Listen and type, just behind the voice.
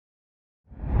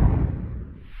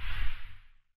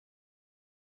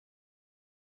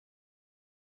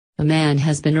a man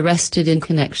has been arrested in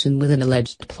connection with an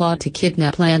alleged plot to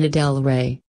kidnap Lana Del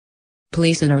Rey.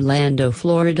 Police in Orlando,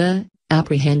 Florida,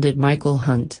 apprehended Michael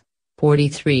Hunt,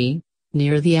 43,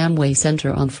 near the Amway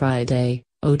Center on Friday,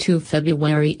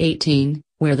 February 18,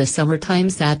 where the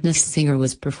Summertime Sadness singer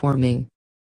was performing.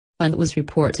 Hunt was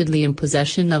reportedly in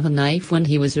possession of a knife when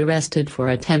he was arrested for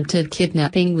attempted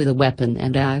kidnapping with a weapon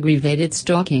and aggravated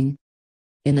stalking.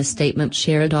 In a statement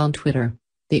shared on Twitter,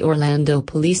 the Orlando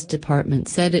Police Department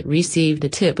said it received a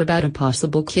tip about a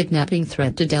possible kidnapping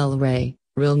threat to Del Rey,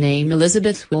 real name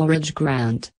Elizabeth Woolridge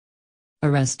Grant.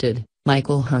 Arrested,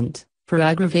 Michael Hunt, for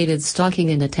aggravated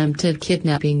stalking and attempted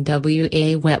kidnapping with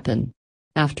a weapon.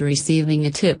 After receiving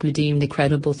a tip deemed a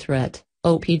credible threat,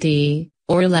 OPD,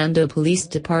 Orlando Police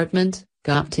Department,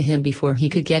 got to him before he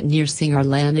could get near singer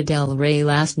Lana Del Rey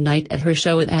last night at her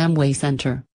show at Amway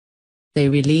Center. They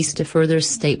released a further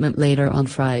statement later on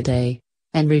Friday,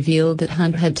 and revealed that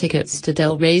Hunt had tickets to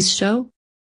Del Rey's show.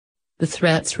 The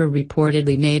threats were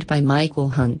reportedly made by Michael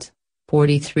Hunt,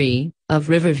 43, of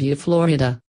Riverview,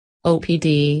 Florida.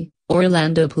 OPD,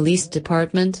 Orlando Police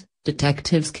Department,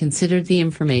 detectives considered the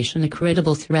information a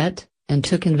credible threat, and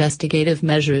took investigative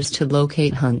measures to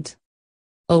locate Hunt.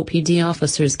 OPD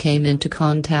officers came into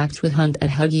contact with Hunt at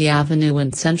Huggy Avenue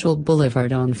and Central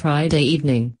Boulevard on Friday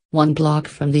evening, 1 block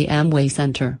from the Amway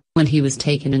Center, when he was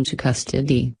taken into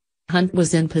custody. Hunt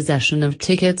was in possession of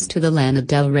tickets to the Lana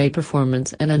Del Rey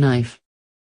performance and a knife.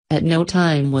 At no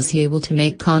time was he able to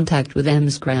make contact with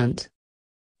Ms. Grant.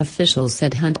 Officials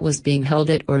said Hunt was being held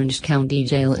at Orange County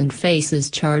Jail and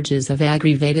faces charges of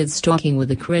aggravated stalking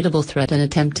with a credible threat and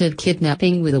attempted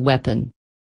kidnapping with a weapon.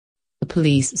 The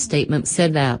police statement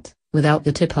said that, without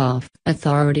the tip-off,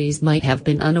 authorities might have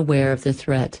been unaware of the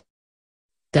threat.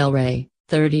 Del Rey,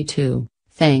 32,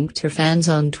 thanked her fans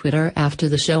on Twitter after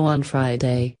the show on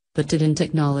Friday, but didn't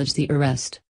acknowledge the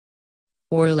arrest.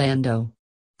 Orlando,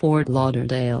 Fort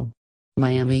Lauderdale,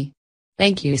 Miami.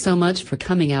 Thank you so much for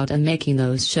coming out and making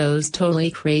those shows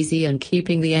totally crazy and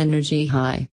keeping the energy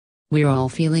high. We're all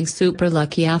feeling super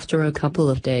lucky after a couple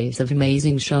of days of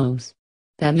amazing shows.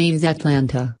 That means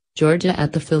Atlanta, Georgia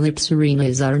at the Phillips Arena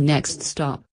is our next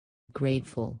stop.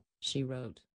 Grateful, she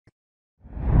wrote.